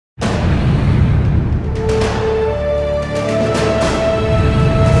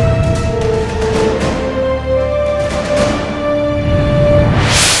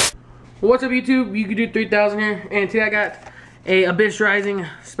what's up YouTube? You can do 3000 here, and today I got a Abyss Rising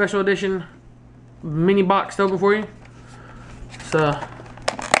Special Edition mini box to open for you. So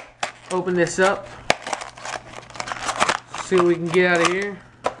open this up, see what we can get out of here.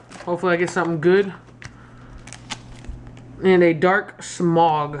 Hopefully I get something good. And a Dark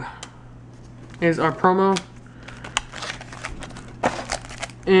Smog is our promo.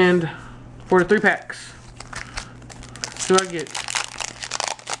 And for the 3 packs, see what I get.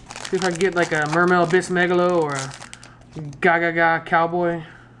 See if I get like a Mermail Abyss Megalo or a Gaga Cowboy.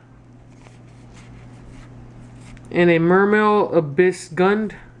 And a Mermail Abyss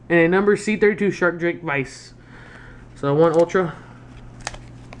Gund. And a number C32 Shark Drake Vice. So 1 Ultra.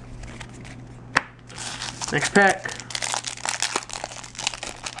 Next pack.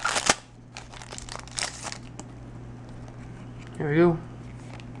 Here we go.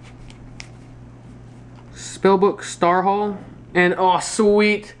 Spellbook Star Hall. And oh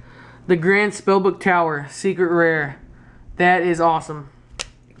sweet, the Grand Spellbook Tower Secret Rare. That is awesome.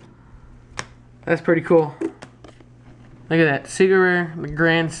 That's pretty cool. Look at that, Secret Rare, the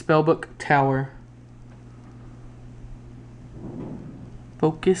Grand Spellbook Tower.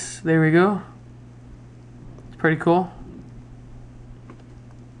 Focus, there we go. It's pretty cool.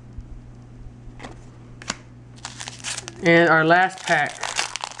 And our last pack.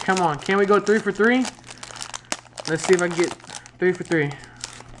 Come on, can we go 3 for 3? Let's see if I can get 3 for 3.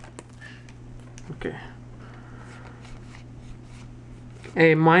 Okay.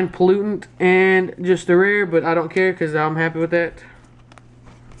 A Mind Pollutant and just a rare, but I don't care because I'm happy with that.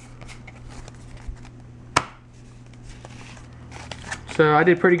 So I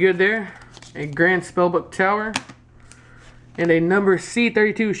did pretty good there. A Grand Spellbook Tower and a number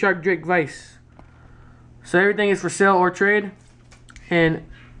C32 Shark Drake Vice. So everything is for sale or trade. And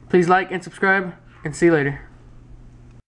please like and subscribe, and see you later.